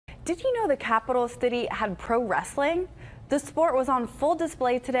Did you know the capital city had pro wrestling? The sport was on full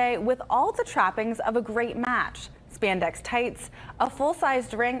display today with all the trappings of a great match. Spandex tights, a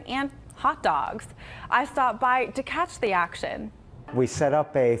full-sized ring, and hot dogs. I stopped by to catch the action. We set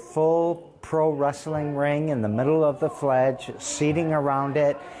up a full pro wrestling ring in the middle of the Fledge, seating around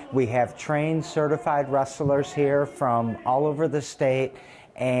it. We have trained certified wrestlers here from all over the state,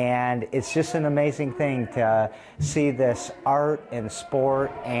 and it's just an amazing thing to see this art and sport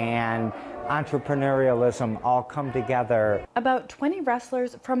and entrepreneurialism all come together. About 20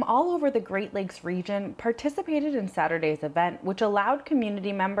 wrestlers from all over the Great Lakes region participated in Saturday's event, which allowed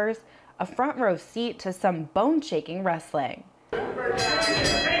community members a front row seat to some bone-shaking wrestling.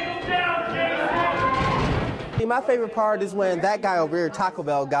 My favorite part is when that guy over here, Taco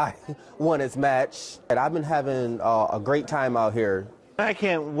Bell guy, won his match. And I've been having a great time out here. I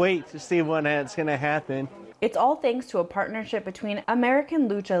can't wait to see when that's going to happen. It's all thanks to a partnership between American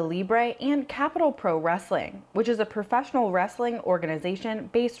Lucha Libre and Capital Pro Wrestling, which is a professional wrestling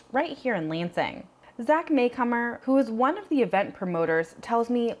organization based right here in Lansing. Zach Maycomer, who is one of the event promoters, tells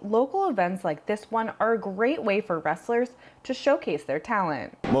me local events like this one are a great way for wrestlers to showcase their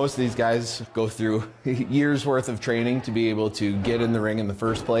talent. Most of these guys go through years worth of training to be able to get in the ring in the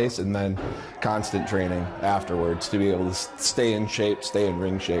first place, and then constant training afterwards to be able to stay in shape, stay in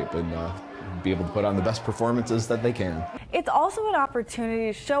ring shape, and be able to put on the best performances that they can. It's also an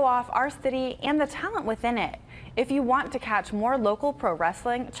opportunity to show off our city and the talent within it. If you want to catch more local pro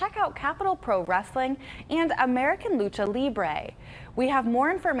wrestling, check out Capital Pro Wrestling and American Lucha Libre. We have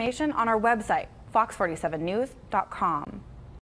more information on our website, fox47news.com.